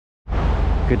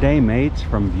Good day, mates,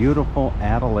 from beautiful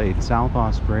Adelaide, South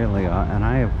Australia, and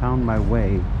I have found my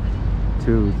way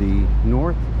to the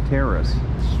North Terrace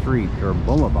Street or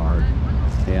Boulevard.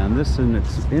 And this in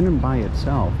and by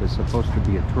itself is supposed to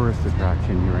be a tourist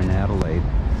attraction here in Adelaide,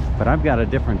 but I've got a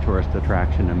different tourist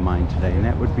attraction in mind today, and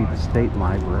that would be the State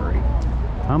Library.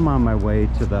 I'm on my way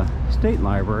to the State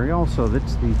Library. Also,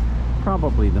 that's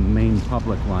probably the main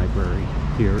public library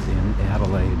here in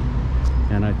Adelaide.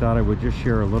 And I thought I would just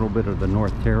share a little bit of the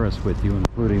North Terrace with you,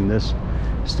 including this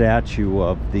statue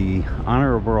of the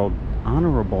Honorable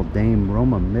Dame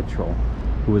Roma Mitchell,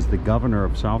 who was the governor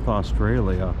of South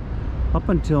Australia up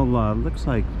until, looks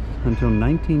like, until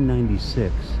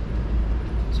 1996.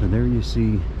 So there you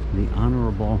see the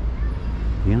Honorable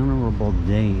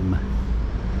Dame.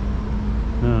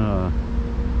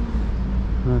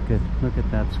 Look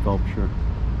at that sculpture.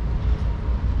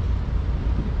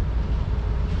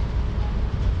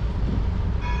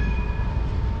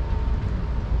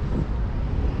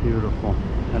 Beautiful.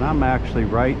 And I'm actually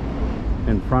right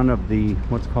in front of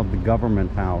what's called the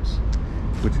Government House,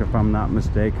 which, if I'm not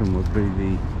mistaken, would be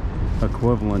the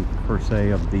equivalent, per se,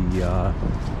 of the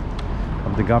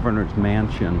governor's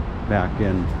mansion back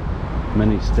in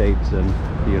many states in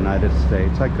the United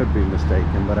States. I could be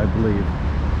mistaken, but I believe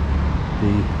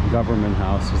the Government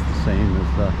House is the same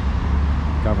as the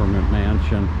government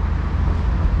mansion.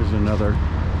 There's another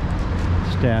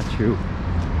statue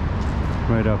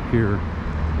right up here.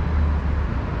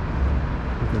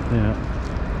 Look at that.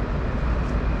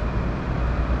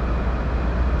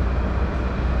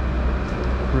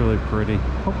 Really pretty.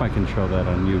 Hope I can show that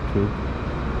on YouTube.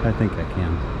 I think I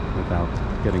can without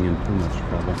getting in too much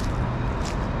trouble.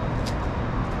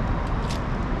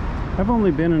 I've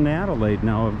only been in Adelaide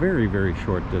now a very, very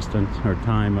short distance, or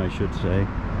time I should say,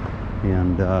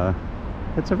 and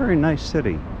it's a very nice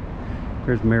city.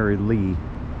 There's Mary Lee,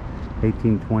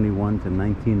 1821 to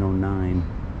 1909.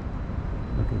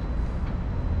 Look at,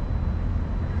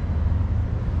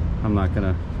 I'm not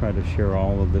going to try to share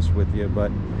all of this with you,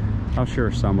 but I'll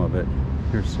share some of it.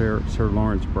 Here's Sir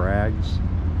Lawrence Bragg's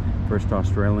first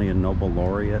Australian Nobel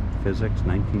Laureate, Physics,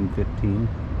 1915.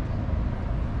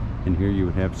 And here you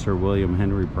would have Sir William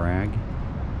Henry Bragg,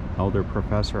 Elder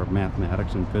Professor of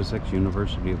Mathematics and Physics,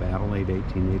 University of Adelaide,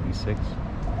 1886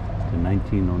 to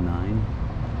 1909.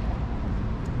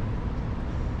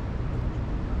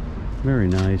 Very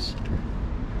nice.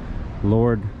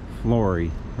 Lord Florey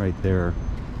right there.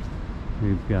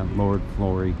 We've got Lord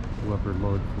Florey, whoever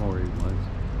Lord Florey was.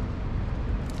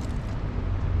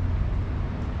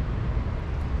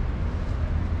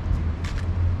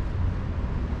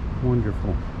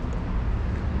 Wonderful.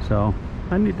 So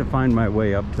I need to find my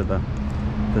way up to the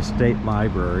State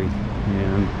Library,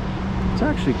 and it's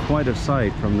actually quite a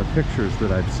sight from the pictures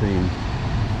that I've seen,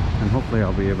 and hopefully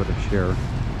I'll be able to share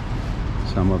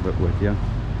some of it with you.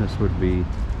 This would be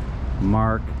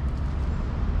Mark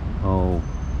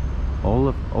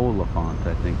Oliphant,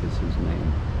 I think is his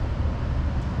name.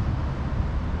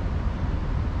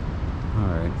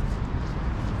 Alright,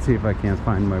 let's see if I can't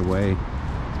find my way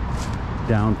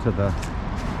down to the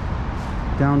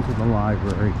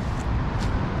library.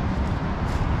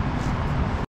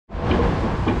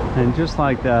 And just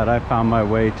like that, I found my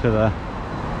way to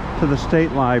the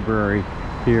State Library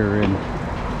here in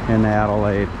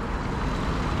Adelaide,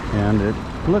 and it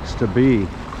looks to be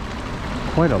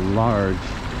quite a large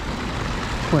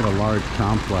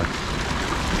complex.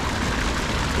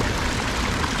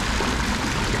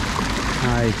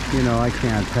 I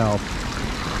can't help,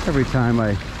 every time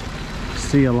I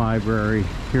see a library,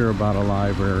 hear about a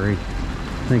library,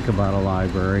 think about a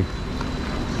library,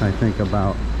 I think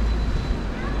about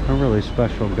a really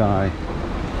special guy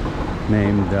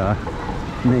named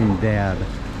Dad.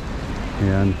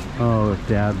 And oh, if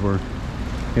Dad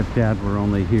were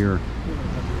only here,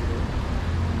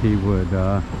 he would,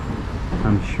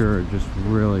 I'm sure, just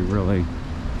really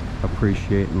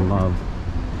appreciate and love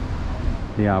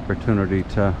the opportunity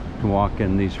to walk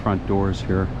in these front doors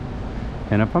here.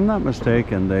 And if I'm not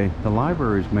mistaken, the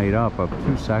library is made up of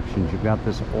two sections. You've got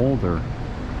this older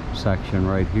section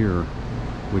right here,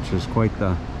 which is quite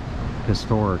the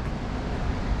historic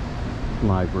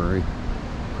library,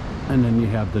 and then you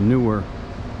have the newer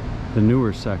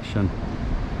section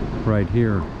right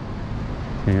here.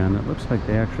 And it looks like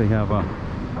they actually have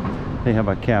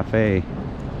a cafe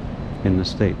in the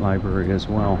State Library as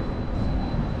well.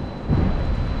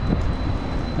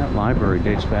 That library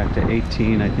dates back to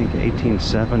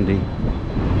 1870.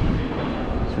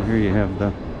 So here you have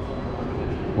the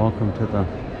welcome to the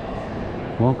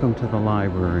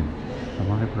library, the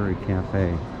library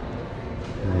cafe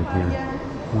right here.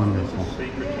 Wonderful.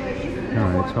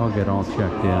 Alright, so I'll get all checked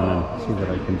in and see what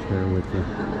I can share with you.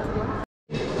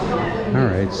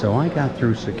 Alright, so I got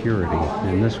through security,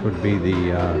 and this would be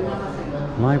the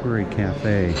library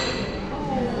cafe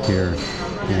here.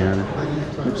 And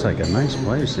it looks like a nice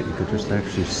place that you could just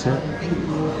actually sit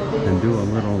and do a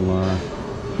little work.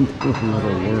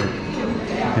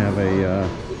 Have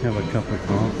a cup of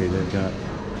coffee. They've got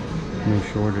no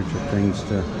shortage of things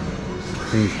to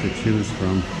choose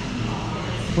from.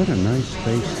 What a nice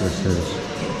space this is.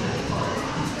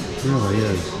 It really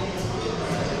is.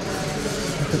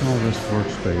 Look at all this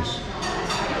workspace.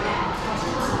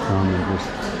 Come and just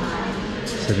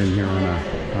sit in here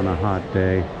on a hot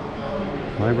day.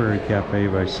 Library Cafe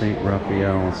by St.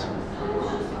 Raphael's.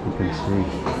 You can see.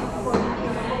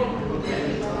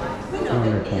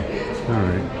 Wonderful.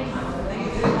 Alright.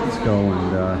 Let's go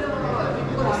and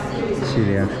see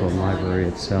the actual library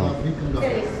itself.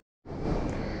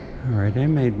 Alright, I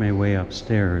made my way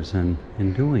upstairs, and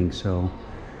in doing so,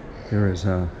 there is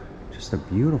just a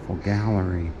beautiful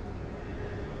gallery.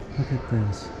 Look at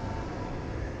this.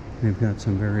 They've got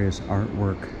some various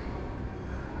artwork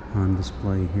on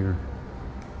display here.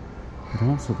 But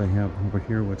also they have over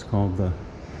here what's called the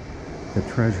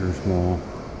Treasures Wall,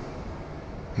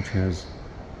 which has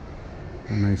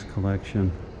a nice collection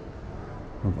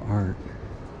of art.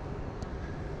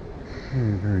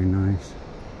 Very, very nice.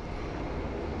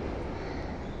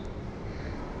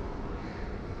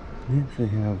 They actually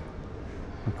have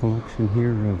a collection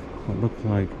here of what look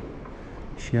like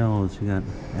shells. You got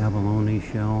abalone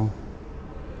shell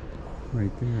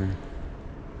right there.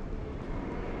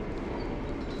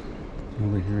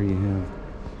 Over here you have,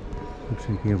 looks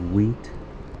like you have wheat.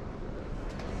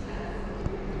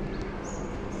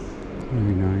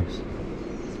 Very nice.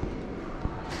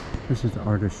 This is the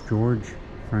artist George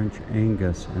French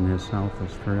Angus in his South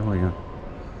Australia.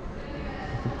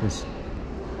 Look at this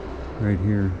right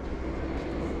here.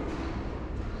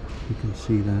 You can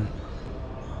see that.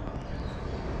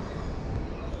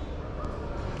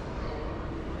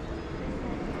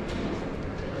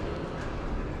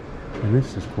 And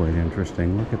this is quite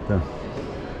interesting. Look at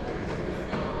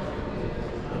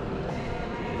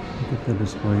the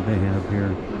display they have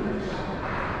here.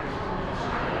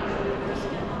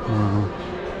 Wow.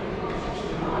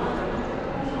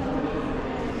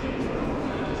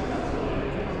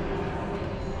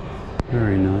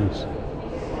 Very nice.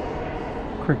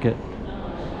 Cricket.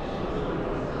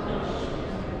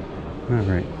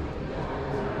 Alright.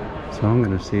 So I'm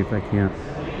going to see if I can't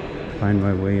find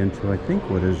my way into, I think,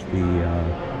 what is the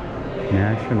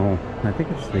National, I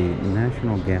think it's the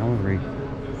National Gallery,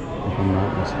 if I'm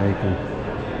not mistaken.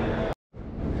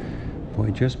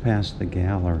 Boy, just past the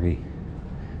gallery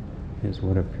is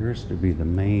what appears to be the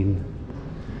main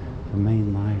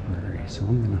library. So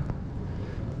I'm going to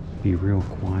be real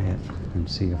quiet and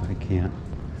see if I can't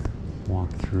walk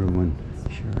through and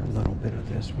share a little bit of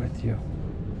this with you.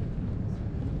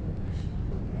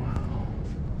 Wow.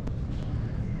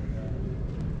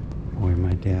 Boy,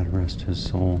 my dad, rest his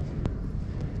soul,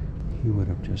 he would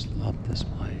have just loved this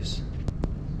place.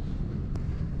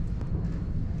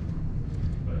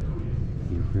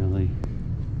 He really,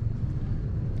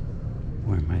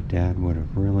 boy, my dad would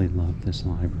have really loved this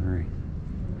library.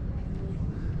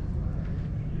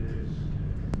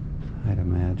 I'd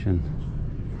imagine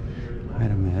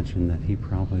that he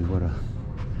probably would have.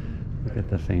 Look at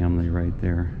the family right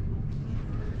there.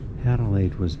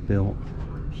 Adelaide was built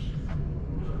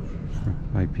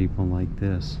by people like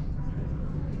this.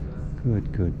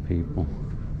 Good people.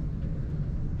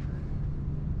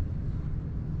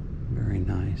 Very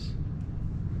nice.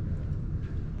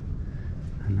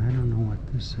 And I don't know what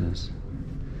this is.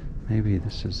 Maybe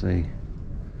this is a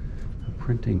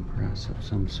printing press of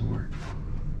some sort.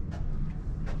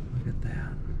 Look at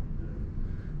that.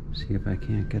 See if I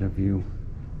can't get a view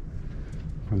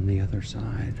from the other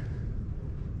side.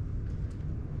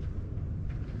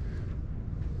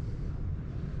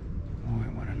 Boy,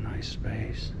 what a nice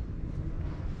space.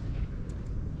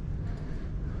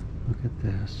 Look at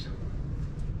this.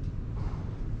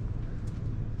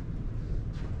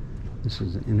 This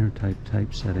is an Intertype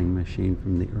typesetting machine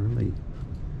from the early,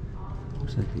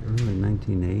 looks like the early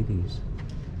 1980s.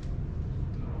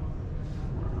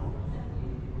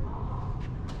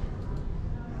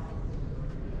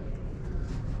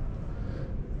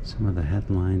 Some of the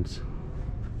headlines.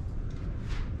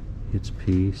 Its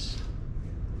Peace,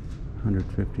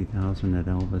 150,000 at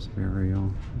Elvis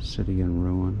burial, city in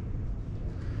ruin.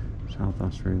 South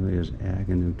Australia's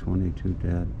Agnew, 22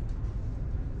 dead.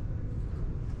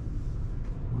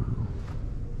 Wow.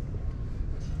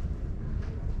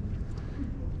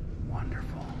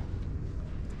 Wonderful.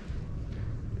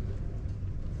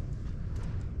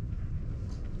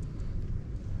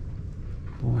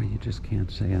 just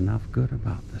can't say enough good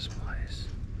about this place.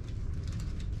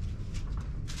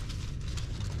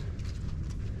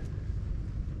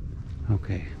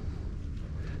 Okay,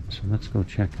 so let's go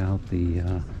check out the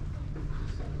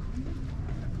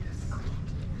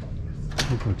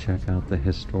we'll go check out the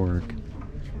historic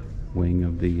wing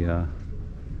of the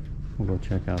we'll go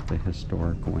check out the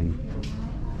historic wing.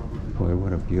 Boy,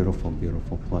 what a beautiful,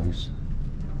 beautiful place.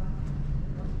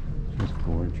 Just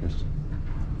gorgeous.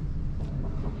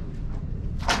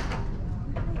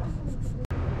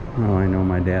 Oh, I know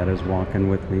my dad is walking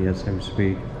with me as I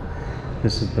speak.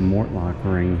 This is the Mortlock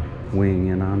Ring wing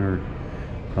in honor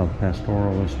of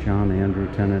pastoralist John Andrew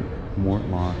Tennant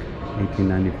Mortlock,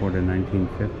 1894 to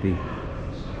 1950.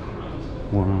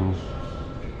 Wow.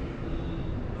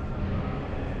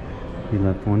 He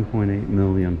left $1.8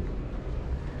 million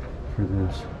for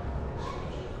this.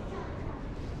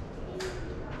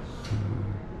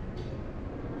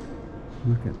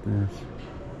 Look at this.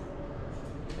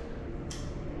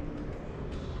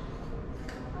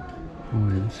 Boy,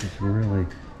 this is really,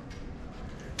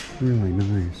 really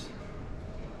nice.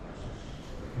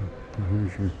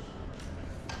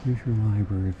 Here's your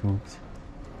library, folks.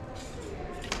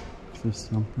 Is this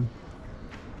something?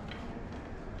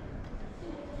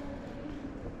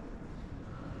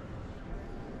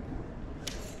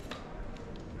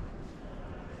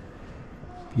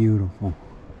 Beautiful.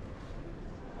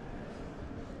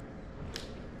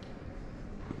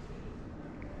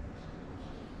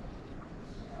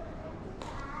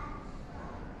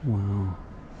 Wow.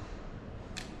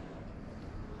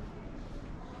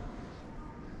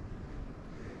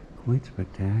 Quite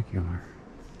spectacular.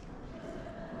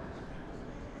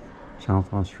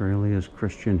 South Australia's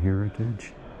Christian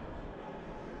heritage.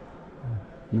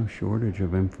 No shortage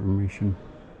of information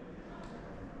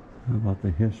about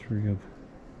the history of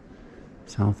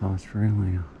South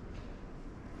Australia.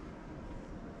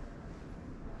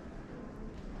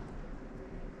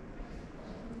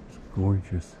 It's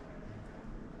gorgeous.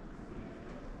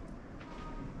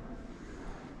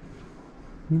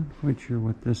 I'm not quite sure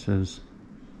what this is.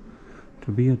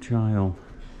 To be a child.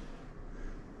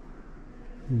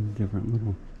 Different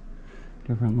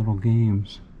little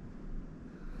games.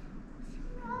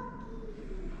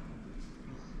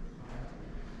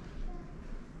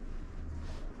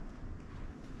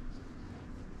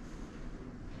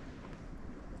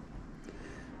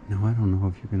 Now I don't know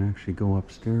if you can actually go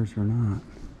upstairs or not.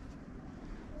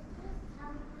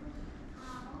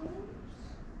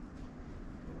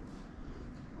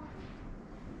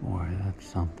 Boy, that's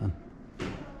something.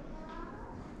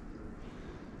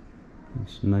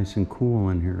 It's nice and cool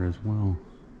in here as well.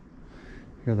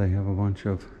 Here they have a bunch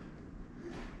of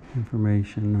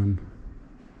information on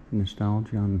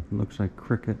nostalgia on, looks like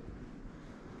cricket.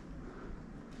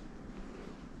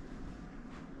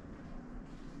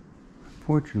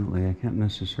 Fortunately, I can't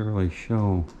necessarily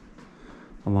show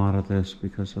a lot of this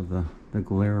because of the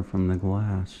glare from the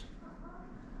glass,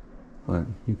 but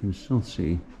you can still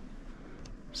see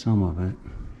some of it,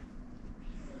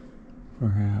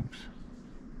 perhaps.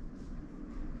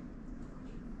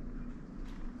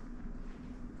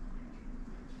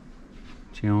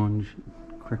 Challenge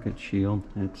Cricket Shield,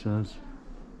 it says.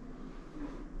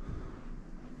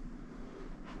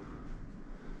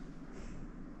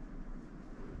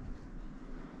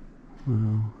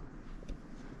 Wow.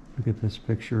 Look at this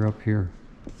picture up here.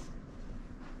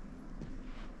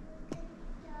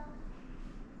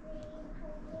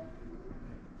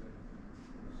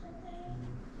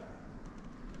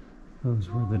 Those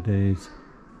were the days.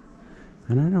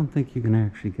 And I don't think you can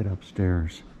actually get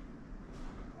upstairs.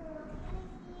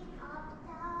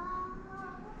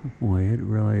 Boy, it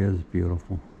really is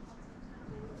beautiful.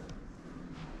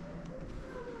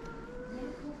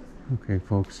 Okay,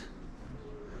 folks.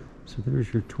 So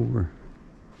there's your tour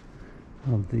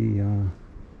of the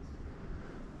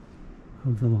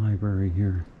library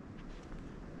here.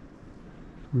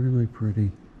 Really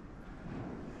pretty.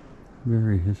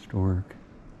 Very historic.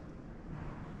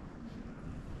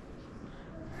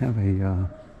 Have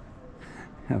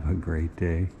a great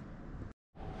day.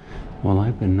 Well,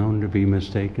 I've been known to be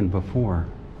mistaken before,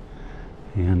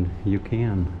 and you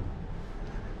can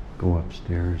go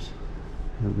upstairs.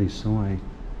 At least so I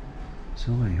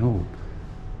hope.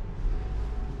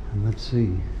 And let's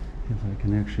see if I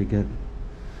can actually get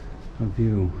a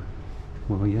view.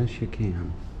 Well, yes, you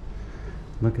can.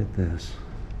 Look at this.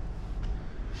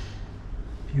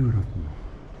 Beautiful.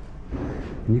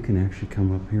 And you can actually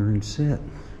come up here and sit.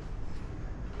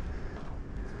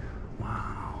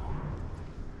 Wow.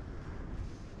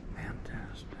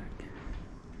 Fantastic.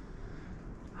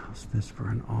 How's this for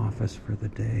an office for the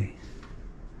day?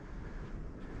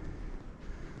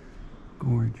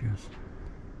 Gorgeous.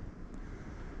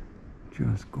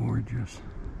 Just gorgeous.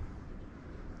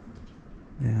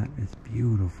 That is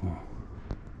beautiful.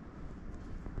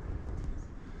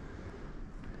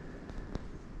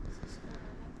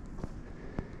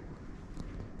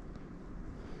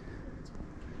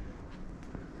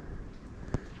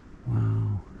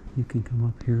 Wow, you can come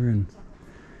up here and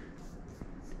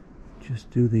just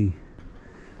do the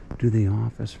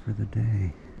office for the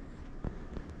day.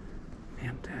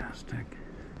 Fantastic.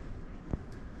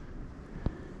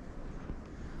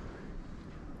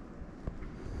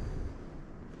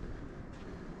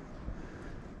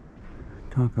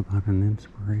 Talk about an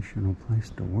inspirational place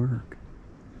to work.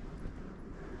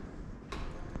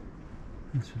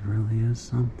 This really is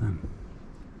something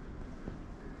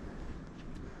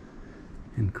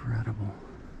incredible.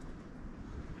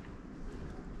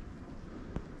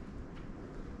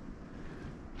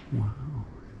 Wow,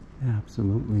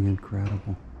 absolutely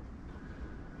incredible.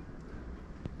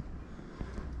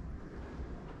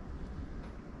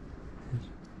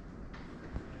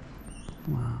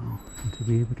 Wow, and to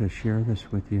be able to share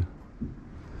this with you.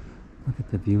 Look at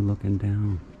the view looking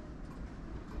down.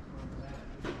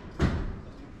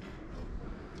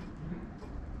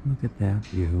 Look at that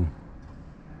view.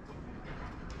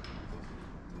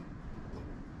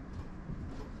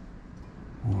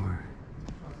 Or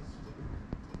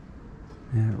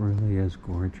that really is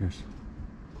gorgeous.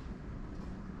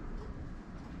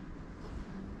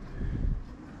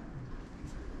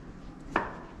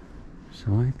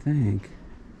 So I think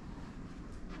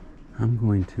I'm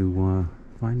going to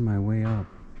find my way up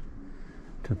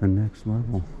to the next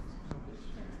level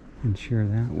and share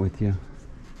that with you.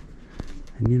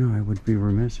 And you know, I would be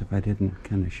remiss if I didn't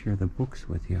kind of share the books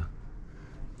with you.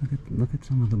 Look at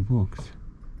some of the books.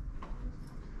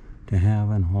 To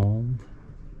Have and Hold,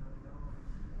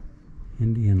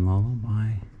 Indian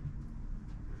Lullaby,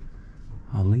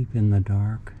 A Leap in the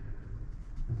Dark,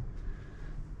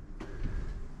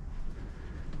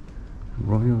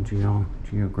 Royal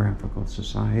Geographical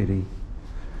Society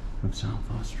of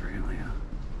South Australia.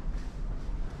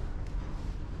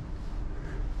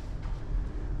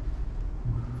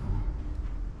 Wow.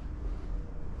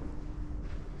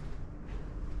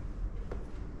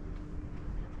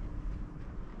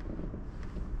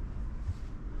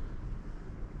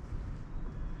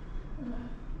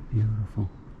 Beautiful.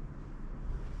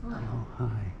 Oh,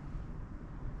 hi.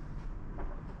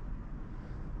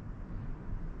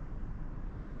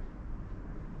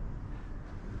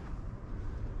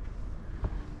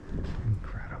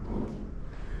 Incredible.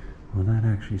 Well, that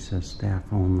actually says staff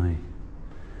only.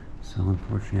 So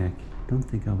unfortunately, I don't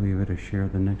think I'll be able to share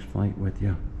the next flight with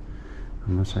you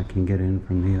unless I can get in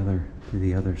from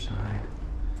the other side.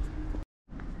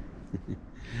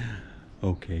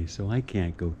 Okay, so I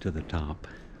can't go to the top.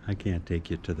 I can't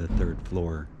take you to the third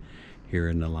floor here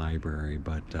in the library,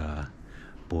 but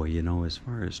boy, you know, as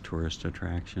far as tourist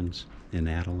attractions in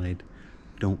Adelaide,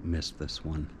 don't miss this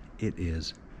one. It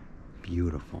is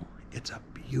beautiful. It's a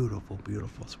beautiful,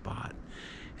 beautiful spot.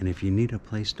 And if you need a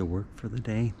place to work for the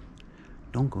day,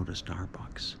 don't go to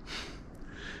Starbucks.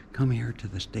 Come here to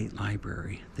the State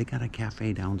Library. They got a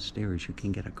cafe downstairs. You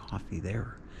can get a coffee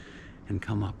there and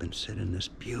come up and sit in this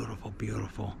beautiful,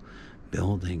 beautiful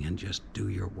building and just do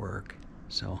your work.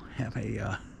 So have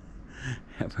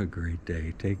a great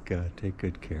day. Take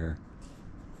good care.